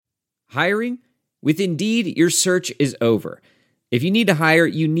Hiring? With Indeed, your search is over. If you need to hire,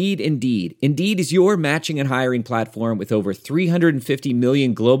 you need Indeed. Indeed is your matching and hiring platform with over 350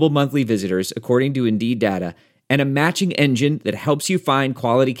 million global monthly visitors, according to Indeed data, and a matching engine that helps you find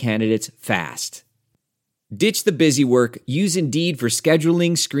quality candidates fast. Ditch the busy work. Use Indeed for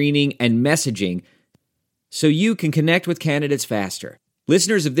scheduling, screening, and messaging so you can connect with candidates faster.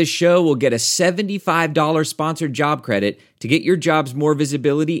 Listeners of this show will get a $75 sponsored job credit to get your jobs more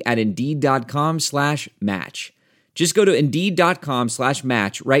visibility at Indeed.com/match. Just go to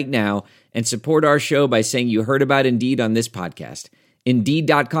Indeed.com/match right now and support our show by saying you heard about Indeed on this podcast.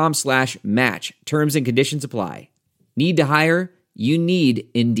 Indeed.com/match. Terms and conditions apply. Need to hire? You need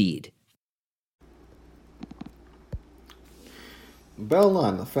Indeed.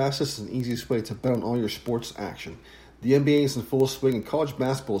 BetOnline, the fastest and easiest way to bet on all your sports action. The NBA is in full swing and college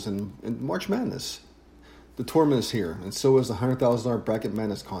basketball is in March Madness. The tournament is here, and so is the $100,000 Bracket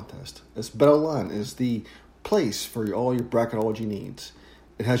Madness contest. As BetOnline is the place for all your bracketology needs.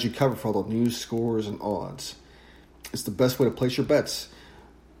 It has you covered for all the news, scores, and odds. It's the best way to place your bets.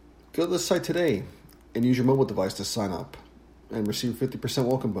 Go to the site today and use your mobile device to sign up and receive a 50%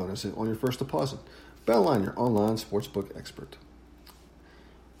 welcome bonus on your first deposit. BetOnline, your online sportsbook expert.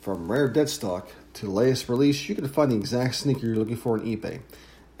 From rare dead stock to the latest release, you can find the exact sneaker you're looking for on eBay.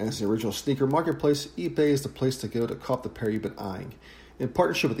 As the original sneaker marketplace, eBay is the place to go to cop the pair you've been eyeing. In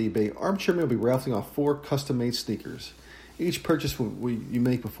partnership with eBay, Armchair Man will be raffling off 4 custom-made sneakers. Each purchase you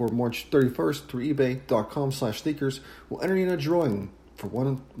make before March 31st through ebay.com/sneakers will enter you in a drawing for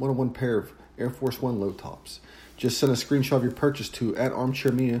one pair of Air Force One low tops. Just send a screenshot of your purchase to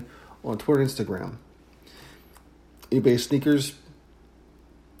 @ArmchairMania on Twitter and Instagram. eBay sneakers,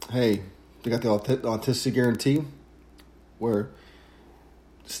 hey, they got the authenticity guarantee where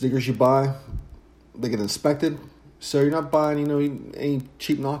sneakers you buy, they get inspected, so you're not buying, any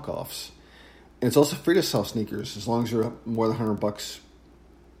cheap knockoffs. And it's also free to sell sneakers as long as you're more than $100.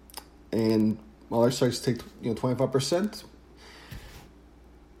 And while other sites take 25%,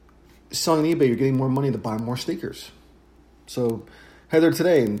 selling on eBay, you're getting more money to buy more sneakers. So head there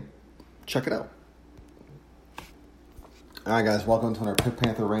today and check it out. All right, guys, welcome to another Pitt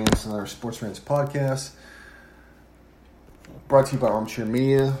Panther Rants, another Sports Rants podcast. Brought to you by Armchair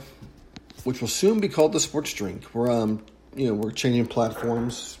Media, which will soon be called the Sports Drink. We're changing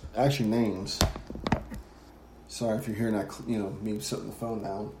platforms, actually names. Sorry if you're hearing that, me setting the phone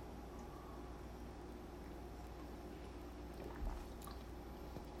down.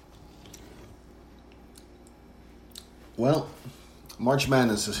 Well, March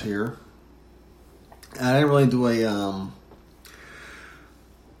Madness is here. I didn't really do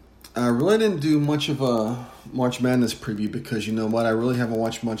I really didn't do much of a March Madness preview because, you know what, I really haven't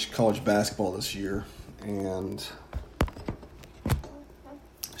watched much college basketball this year. And,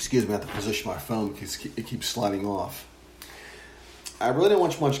 excuse me, I have to position my phone because it keeps sliding off. I really didn't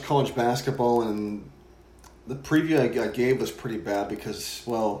watch much college basketball, and the preview I gave was pretty bad because,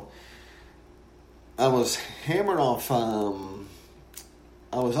 well, I was hammered off. I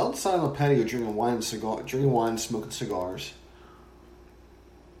was outside on the patio drinking wine, smoking cigars.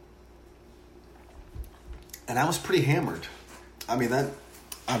 And I was pretty hammered. I mean, I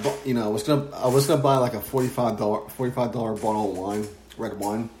was gonna buy like a $45 bottle of wine, red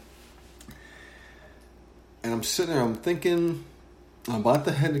wine. And I'm sitting there, I'm thinking, I'm about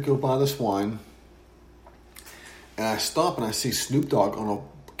to head to go buy this wine. And I stop and I see Snoop Dogg on a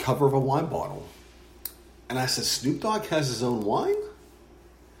cover of a wine bottle. And I said, Snoop Dogg has his own wine?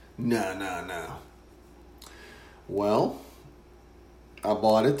 No. Well, I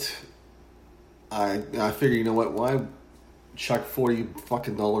bought it. I figured, you know what, why chuck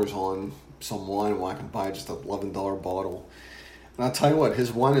 $40 on some wine when I can buy just a $11 bottle? And I'll tell you what,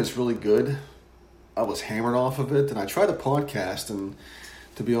 his wine is really good. I was hammered off of it, and I tried the podcast, and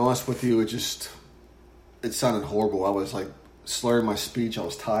to be honest with you, it sounded horrible. I was like slurring my speech. I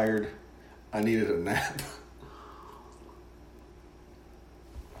was tired. I needed a nap.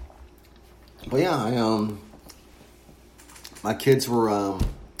 But yeah, my kids were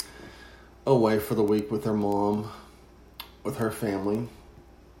away for the week with their mom, with her family.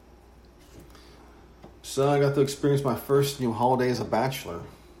 So I got to experience my first holiday as a bachelor.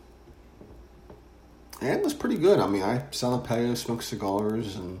 And it was pretty good. I mean, I sat on the patio, smoked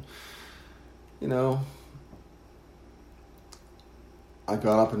cigars, and, I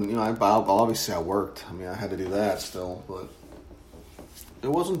got up and, obviously I worked. I mean, I had to do that still, but it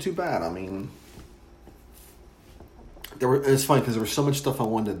wasn't too bad. I mean, it's funny because there was so much stuff I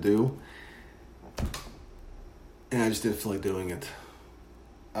wanted to do, and I just didn't feel like doing it.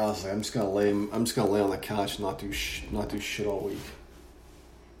 I was like, I'm just gonna lay on the couch and not do shit all week.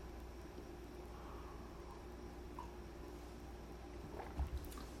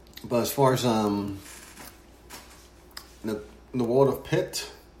 But as far as in the world of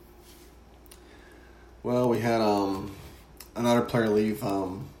Pitt, well, we had another player leave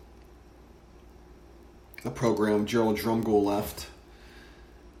the program. Gerald Drumgoole left.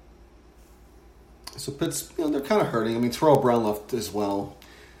 So Pitt's, they're kind of hurting. I mean, Terrell Brown left as well.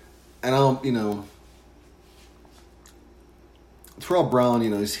 And Terrell Brown,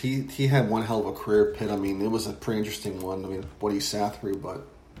 he had one hell of a career at Pitt. I mean, it was a pretty interesting one. I mean, what he sat through, but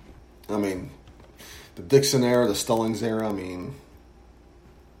I mean, the Dixon era, the Stallings era. I mean,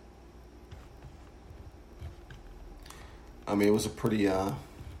 it was a pretty,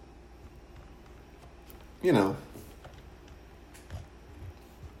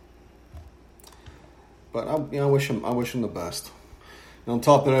 But I wish him the best. And on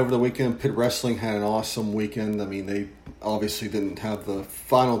top of that, over the weekend, Pitt Wrestling had an awesome weekend. I mean, they obviously didn't have the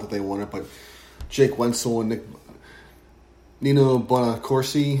final that they wanted, but Jake Wenzel and Nino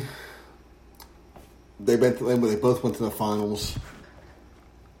Bonacorsi, they both went to the finals.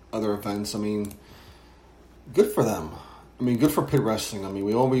 Other events, I mean, good for them. I mean, good for Pitt Wrestling. I mean,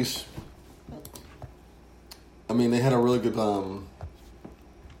 they had a really good.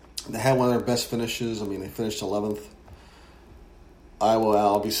 They had one of their best finishes. I mean, they finished 11th. Iowa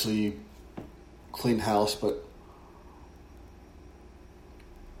obviously cleaned house, but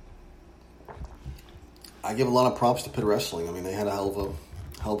I give a lot of props to Pitt Wrestling. I mean, they had a hell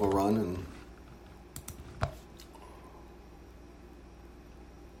of a run, and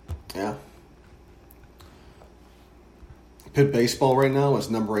yeah. Pitt baseball right now is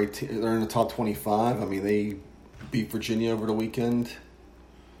number 18. They're in the top 25. I mean, they beat Virginia over the weekend.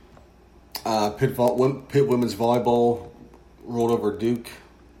 Pitt women's volleyball rolled over Duke.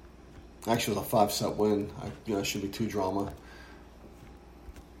 Actually, it was a 5-set win. It should be 2 drama.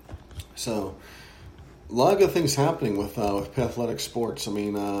 So, a lot of good things happening with Pitt athletic sports. I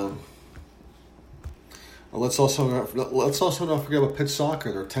mean, let's also not forget about Pitt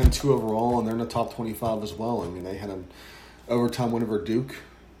soccer. They're 10-2 overall, and they're in the top 25 as well. I mean, they had an overtime win over Duke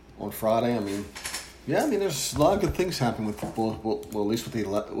on Friday. I mean, there's a lot of good things happening with football. Well, at least with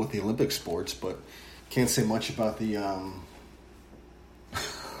the Olympic sports, but can't say much about the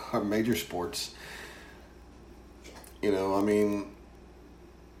our major sports.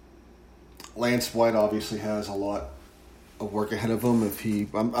 Lance White obviously has a lot of work ahead of him.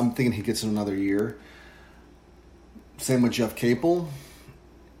 I'm thinking he gets another year. Same with Jeff Capel.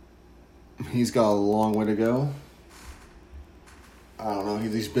 He's got a long way to go. I don't know.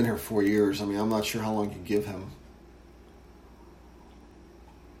 He's been here 4 years. I mean, I'm not sure how long you give him.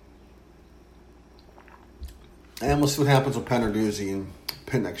 And we'll see what happens with Panarduzzi and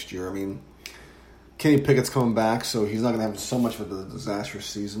Pitt next year. I mean, Kenny Pickett's coming back, so he's not going to have so much of a disastrous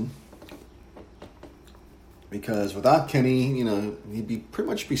season. Because without Kenny, he'd pretty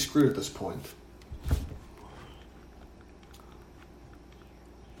much be screwed at this point.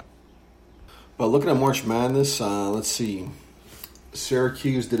 But looking at March Madness, let's see.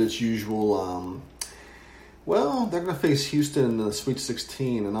 Syracuse did its usual. They're going to face Houston in the Sweet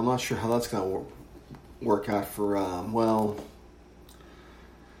 16, and I'm not sure how that's going to work out for.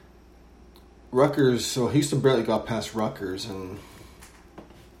 Rutgers. So Houston barely got past Rutgers, and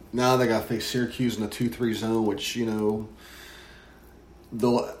now they got to face Syracuse in the 2-3 zone, which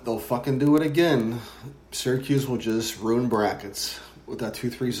they'll fucking do it again. Syracuse will just ruin brackets with that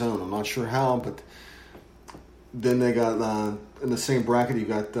 2-3 zone. I'm not sure how, but. Then they got, in the same bracket, you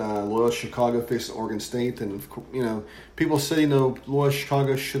got Loyola Chicago facing Oregon State. And, people say, Loyola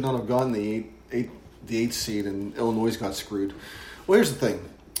Chicago should not have gotten the 8th seed, and Illinois got screwed. Well, here's the thing.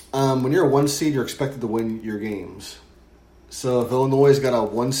 When you're a 1 seed, you're expected to win your games. So if Illinois got a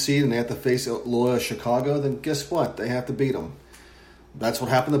 1 seed and they have to face Loyola Chicago, then guess what? They have to beat them. That's what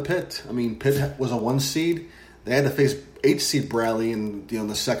happened to Pitt. I mean, Pitt was a 1 seed. They had to face 8 seed Bradley in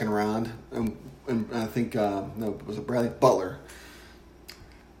the second round, and I think, was it Bradley? Butler.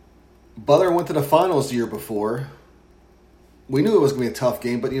 Butler went to the finals the year before. We knew it was going to be a tough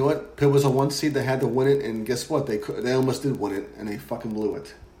game, but you know what? Pitt was a 1 seed. They had to win it, and guess what? They almost did win it, and they fucking blew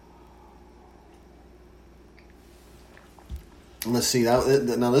it. And let's see. Now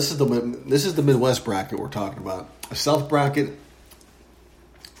this is the Midwest bracket we're talking about. A South bracket.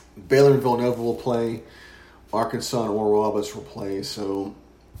 Baylor and Villanova will play. Arkansas and Oral Roberts will play. So.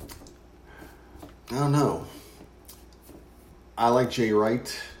 I don't know. I like Jay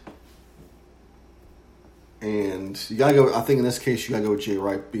Wright. And you gotta go. I think in this case you gotta go with Jay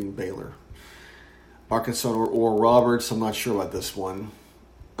Wright being Baylor. Arkansas or Roberts. I'm not sure about this one.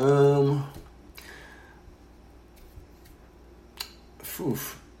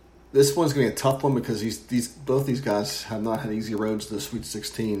 This one's gonna be a tough one because both these guys have not had easy roads to the Sweet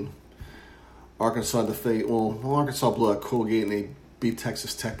 16. Arkansas had to face, Arkansas blew out Colgate and they beat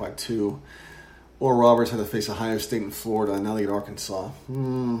Texas Tech by 2. Oral Roberts had to face Ohio State and Florida, and now they get Arkansas. I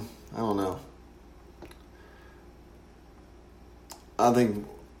don't know. I think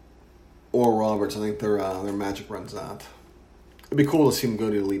Oral Roberts, I think their magic runs out. It'd be cool to see them go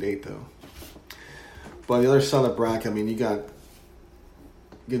to the Elite Eight, though. But on the other side of the bracket, I mean, you got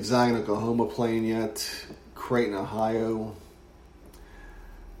Gonzaga and Oklahoma playing yet, Creighton, Ohio,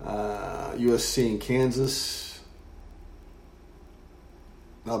 USC and Kansas.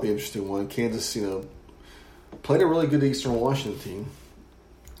 That'll be an interesting one. Kansas, played a really good Eastern Washington team.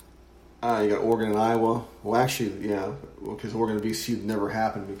 You got Oregon and Iowa. Well, actually, yeah, because Oregon and VCU never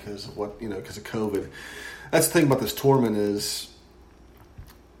happened because of because of COVID. That's the thing about this tournament is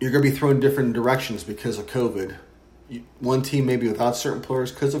you're going to be thrown different directions because of COVID. One team may be without certain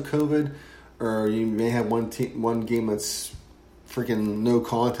players because of COVID, or you may have one game that's freaking no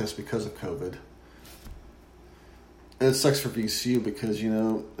contest because of COVID. And it sucks for VCU because,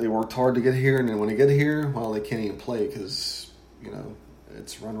 they worked hard to get here, and then when they get here, well, they can't even play because,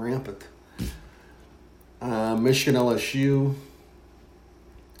 it's run rampant. Michigan, LSU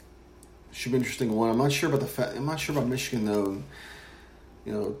should be an interesting one. I'm not sure about Michigan though.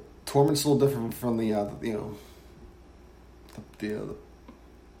 Tournament's a little different from the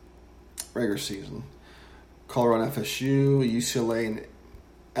regular season. Colorado, FSU, UCLA, and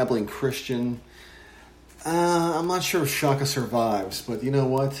Abilene Christian. I'm not sure if Shaka survives, but you know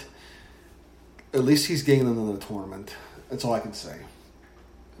what? At least he's getting them in the tournament. That's all I can say.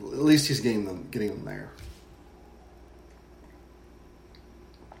 At least he's getting them there.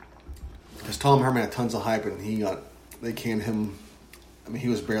 Because Tom Herman had tons of hype, and they canned him. I mean, he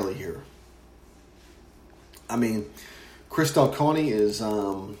was barely here. I mean, Chris Delconte is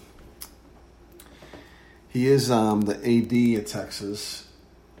the AD at Texas.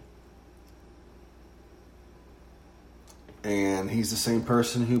 And he's the same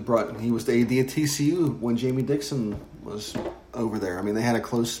person he was the AD at TCU when Jamie Dixon was over there. I mean, they've had a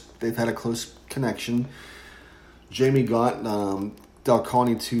close connection. Jamie got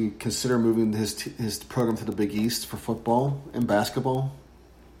Delconte to consider moving his program to the Big East for football and basketball.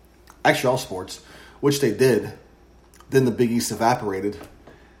 Actually, all sports, which they did. Then the Big East evaporated.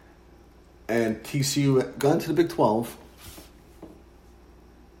 And TCU got into the Big 12.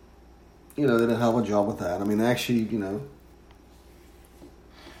 They did a hell of a job with that. I mean, actually,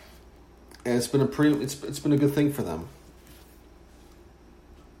 and it's been it's been a good thing for them.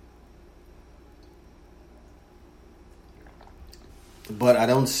 But I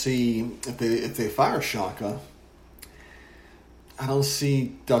don't see if they fire Shaka, I don't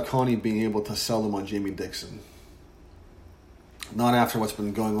see Delconte being able to sell them on Jamie Dixon. Not after what's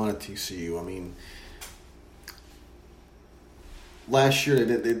been going on at TCU. I mean, last year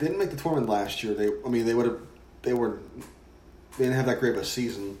they didn't make the tournament. Last year they didn't have that great of a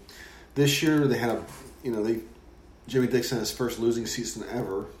season. This year they had Jamie Dixon had his first losing season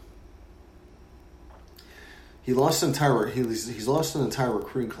ever. He's lost an entire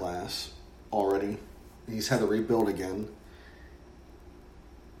recruiting class already. He's had to rebuild again.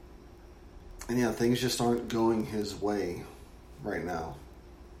 And things just aren't going his way right now.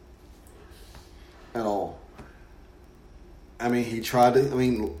 At all. I mean, he tried to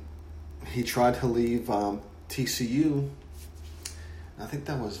leave TCU. I think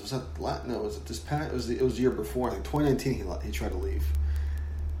that was it this past? It was the year before. I think 2019 he tried to leave.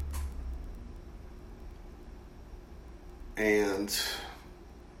 And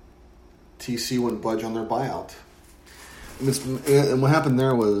TCU wouldn't budge on their buyout. And what happened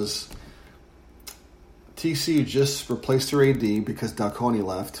there was TCU just replaced their AD because Delconte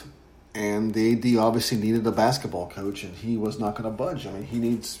left. And the AD obviously needed a basketball coach, and he was not going to budge. I mean, he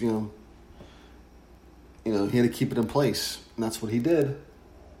needs, he had to keep it in place. And that's what he did.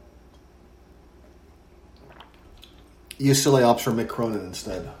 UCLA opts for Mick Cronin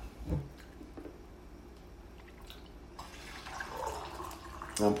instead.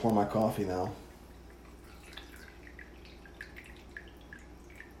 I'm pouring my coffee now.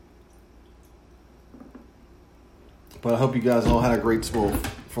 But I hope you guys all had a great school.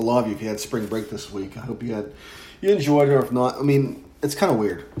 For a lot of you, if you had spring break this week, I hope you enjoyed it. Or if not, I mean, it's kind of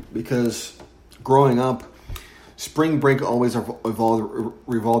weird because growing up, spring break always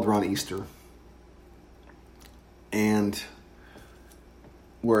revolved around Easter. And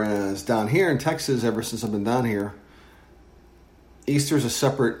whereas down here in Texas, ever since I've been down here, Easter is a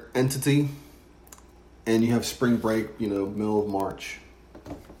separate entity, and you have spring break, middle of March.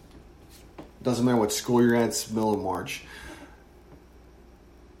 Doesn't matter what school you're at, it's middle of March.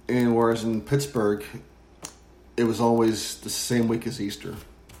 And whereas in Pittsburgh, it was always the same week as Easter.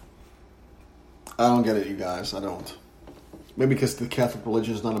 I don't get it, you guys. I don't. Maybe because the Catholic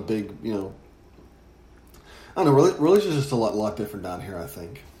religion is not a big, I don't know. Religion is just a lot different down here, I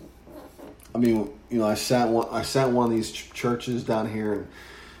think. I mean, I sat in one of these churches down here, and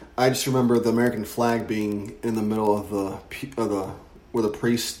I just remember the American flag being in the middle of the where the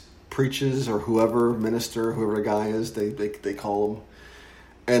priest preaches, or whoever the guy is, they call him,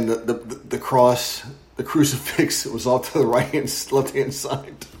 and the cross, the crucifix, was all to the left hand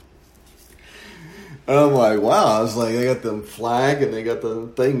side. And I'm like, wow. I was like, they got the flag and they got the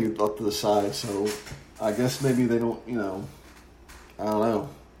thing up to the side. So I guess maybe they don't, I don't know.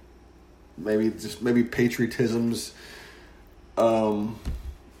 Maybe patriotism's,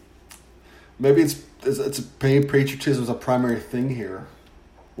 maybe patriotism is a primary thing here,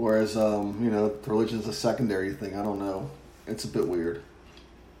 whereas the religion is a secondary thing. I don't know. It's a bit weird.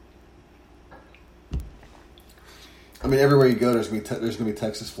 I mean, everywhere you go, there's gonna be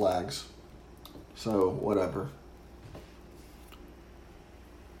Texas flags. So whatever.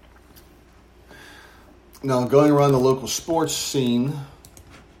 Now, going around the local sports scene,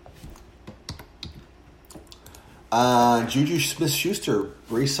 Juju Smith-Schuster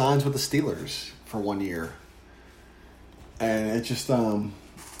re-signs with the Steelers for 1 year, and it just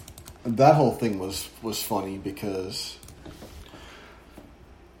that whole thing was funny because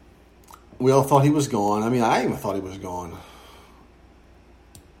we all thought he was gone. I mean, I even thought he was gone,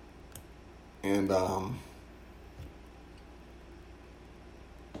 and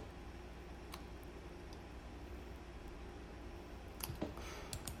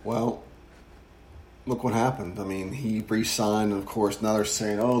well, look what happened. I mean, he re-signed, and of course, now they're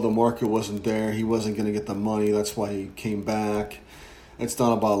saying, oh, the market wasn't there. He wasn't going to get the money. That's why he came back. It's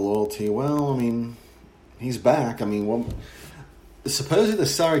not about loyalty. Well, I mean, he's back. I mean, supposedly the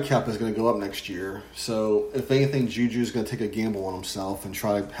salary cap is going to go up next year. So, if anything, Juju's going to take a gamble on himself and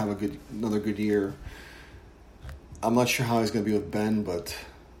try to have another good year. I'm not sure how he's going to be with Ben, but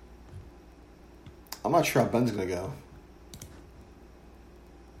I'm not sure how Ben's going to go.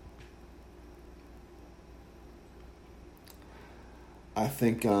 I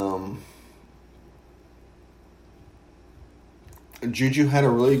think Juju had a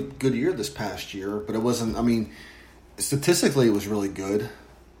really good year this past year, but it wasn't, I mean, statistically it was really good.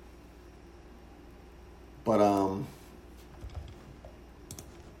 But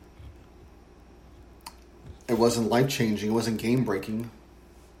it wasn't life-changing. It wasn't game-breaking.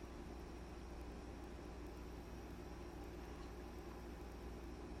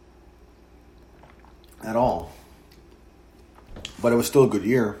 At all. But it was still a good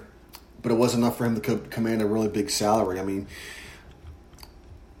year. But it wasn't enough for him to command a really big salary. I mean,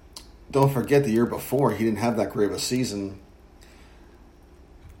 don't forget the year before, he didn't have that great of a season.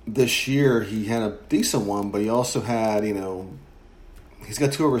 This year, he had a decent one, but he also had, he's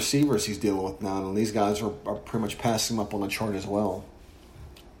got two receivers he's dealing with now, and these guys are pretty much passing him up on the chart as well.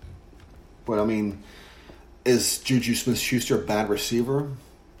 But, I mean, is Juju Smith-Schuster a bad receiver?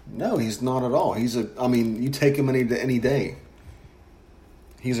 No, he's not at all. You take him any day.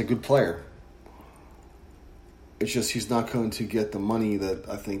 He's a good player. It's just he's not going to get the money that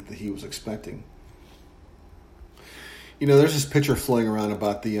I think that he was expecting. There's this picture floating around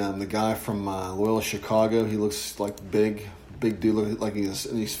about the guy from Loyola Chicago. He looks like big dude, look like he's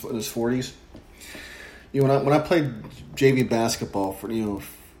in his 40s. When I played JV basketball for the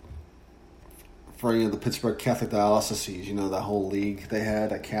Pittsburgh Catholic Dioceses, that whole league they had,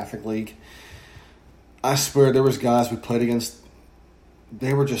 that Catholic league. I swear there was guys we played against.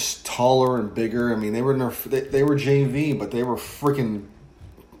 They were just taller and bigger. I mean, they were JV, but they were freaking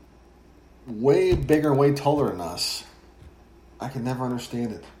way bigger and way taller than us. I could never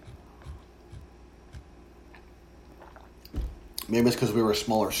understand it. Maybe it's because we were a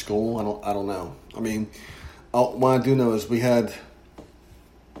smaller school. I don't know. I mean, what I do know is we had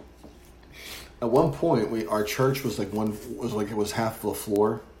at one point our church was it was half the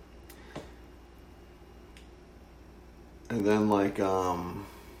floor. And then,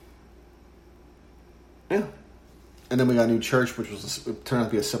 and then we got a new church, which it turned out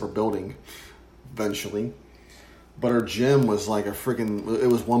to be a separate building eventually. But our gym was like it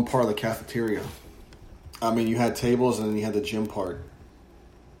was one part of the cafeteria. I mean, you had tables and then you had the gym part.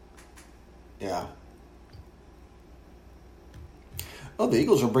 Yeah. Oh, the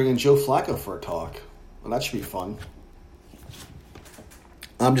Eagles are bringing Joe Flacco for a talk. Well, that should be fun.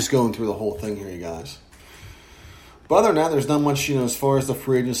 I'm just going through the whole thing here, you guys. But other than that, there's not much, as far as the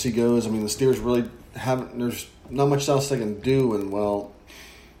free agency goes. I mean, the Steelers really there's not much else they can do. And, well,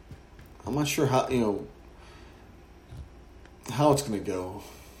 I'm not sure how it's going to go.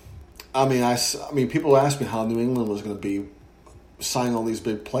 I mean, people ask me how New England was going to be signing all these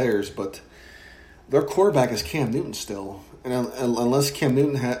big players, but their quarterback is Cam Newton still. And unless Cam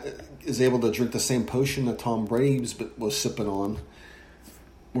Newton is able to drink the same potion that Tom Brady was sipping on,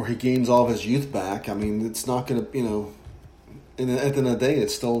 where he gains all of his youth back, I mean, it's not going to, and at the end of the day,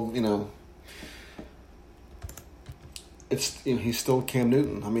 it's still, he's still Cam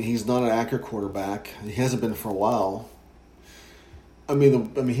Newton. I mean, he's not an accurate quarterback. He hasn't been for a while. I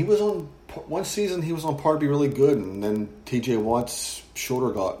mean, he was on one season. He was on par to be really good, and then T.J. Watt's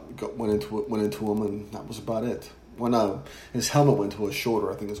shoulder went into him, and that was about it. Well, no, his helmet went to his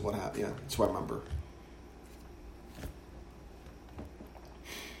shoulder, I think is what happened. Yeah, that's what I remember.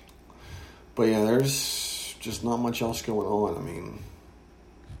 But yeah, there's just not much else going on. I mean,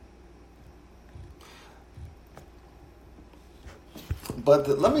 but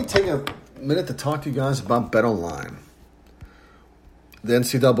let me take a minute to talk to you guys about BetOnline. The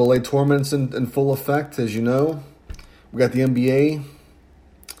NCAA tournament's in full effect, as you know. We got the NBA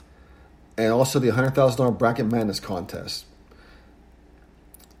and also the $100,000 Bracket Madness contest.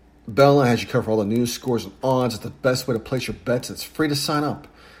 BetOnline has you covered for all the news, scores, and odds. It's the best way to place your bets. It's free to sign up.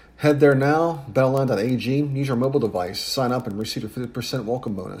 Head there now, betonline.ag. Use your mobile device. Sign up and receive your 50%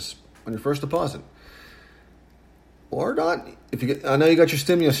 welcome bonus on your first deposit. Or not. I know you got your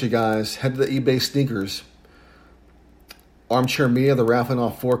stimulus, you guys. Head to the eBay sneakers. Armchair Media, they're raffling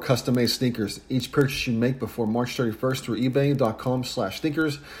off 4 custom-made sneakers. Each purchase you make before March 31st through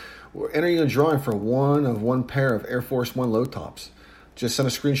ebay.com/sneakers will enter you in a drawing for one pair of Air Force One low tops. Just send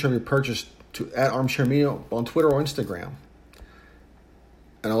a screenshot of your purchase to @Armchair Media on Twitter or Instagram.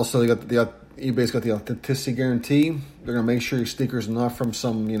 And also, eBay's got the authenticity guarantee. They're going to make sure your sneakers are not from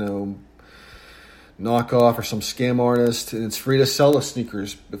some, knockoff or some scam artist. And it's free to sell the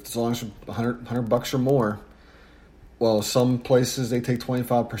sneakers as long as it's $100 or more. Well, some places, they take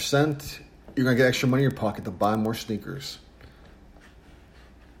 25%. You're going to get extra money in your pocket to buy more sneakers.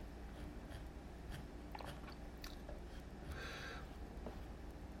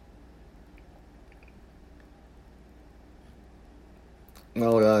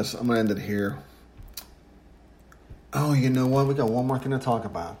 Well, guys, I'm going to end it here. Oh, you know what? We got one more thing to talk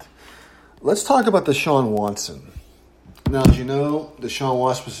about. Let's talk about Deshaun Watson. Now, as you know, Deshaun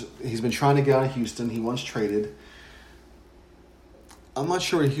Watson, he's been trying to get out of Houston. He once traded. I'm not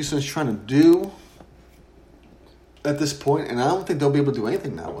sure what Houston's trying to do at this point, and I don't think they'll be able to do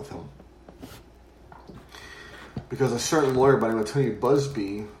anything now with him. Because a certain lawyer by the name of Tony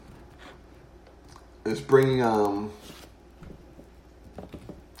Busby is bringing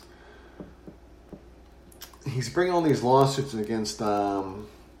he's bringing all these lawsuits against Deshaun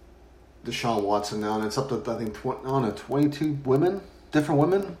Watson now, and it's up to, I think, 22 women, different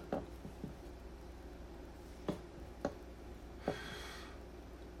women.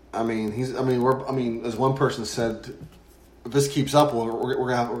 I mean, as one person said, if this keeps up, we're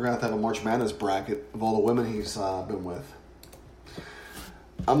gonna have to have a March Madness bracket of all the women he's been with.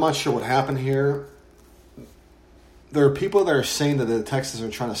 I'm not sure what happened here. There are people that are saying that the Texans are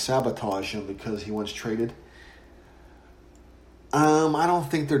trying to sabotage him because he once traded. I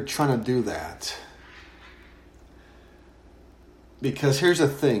don't think they're trying to do that. Because here's the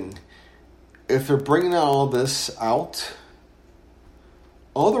thing. If they're bringing all this out,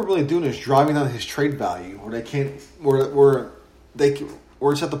 all they're really doing is driving down his trade value, where they can't, where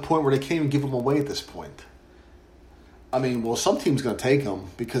it's at the point where they can't even give him away at this point. I mean, well, some team's going to take him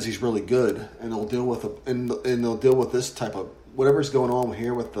because he's really good, and they'll deal with and they'll deal with this type of whatever's going on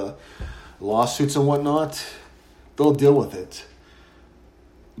here with the lawsuits and whatnot. They'll deal with it.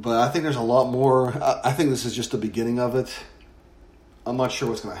 But I think there's a lot more. I think this is just the beginning of it. I'm not sure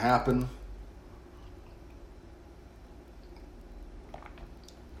what's going to happen.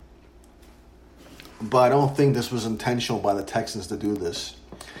 But I don't think this was intentional by the Texans to do this.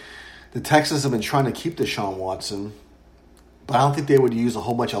 The Texans have been trying to keep Deshaun Watson, but I don't think they would use this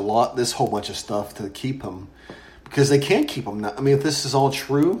whole bunch of stuff to keep him, because they can't keep him now. I mean, if this is all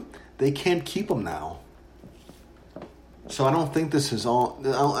true, they can't keep him now. So I don't think this is all.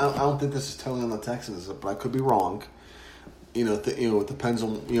 I don't think this is telling on the Texans, but I could be wrong. It depends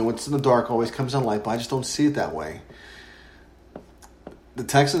on what's in the dark always comes in light, but I just don't see it that way. The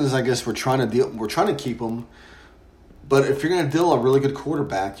Texans, I guess, we're trying to keep him, but if you're going to deal a really good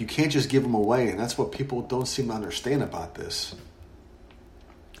quarterback, you can't just give him away, and that's what people don't seem to understand about this.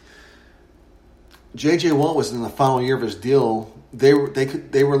 J.J. Watt was in the final year of his deal. They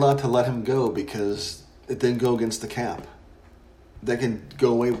were allowed to let him go because it didn't go against the cap. They can be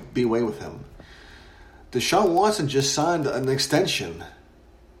away with him. Deshaun Watson just signed an extension.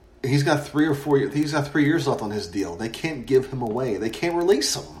 He's got 3 or 4 years. He's got 3 years left on his deal. They can't give him away. They can't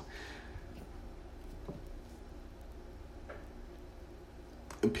release him.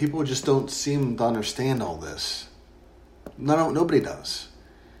 And people just don't seem to understand all this. Nobody does.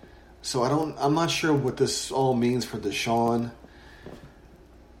 So I'm not sure what this all means for Deshaun.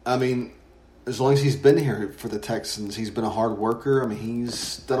 I mean, as long as he's been here for the Texans, he's been a hard worker. I mean,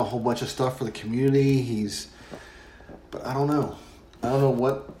 he's done a whole bunch of stuff for the community. But I don't know. I don't know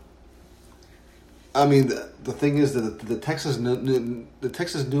what. I mean, the thing is that the Texans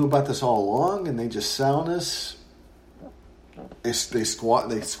knew about this all along, and they just sat on this. They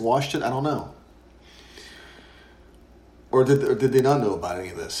squashed it. I don't know. Or did they not know about any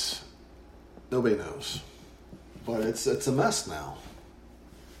of this? Nobody knows. But it's a mess now.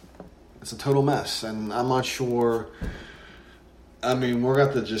 It's a total mess, and I'm not sure. I mean, we're going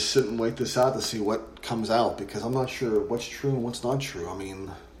to have to just sit and wait this out to see what comes out, because I'm not sure what's true and what's not true. I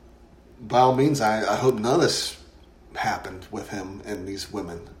mean, by all means, I hope none of this happened with him and these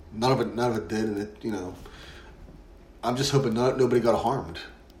women. None of it did, and it, I'm just hoping nobody got harmed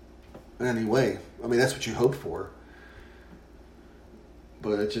in any way. I mean, that's what you hope for.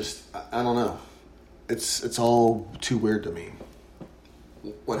 But it just, I don't know. It's all too weird to me.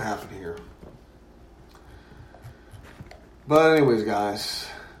 What happened here? But anyways, guys,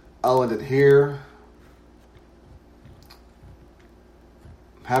 I'll end it here.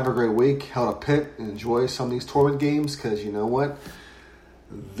 Have a great week. Head to Pitt and enjoy some of these tournament games, because you know what?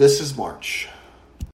 This is March.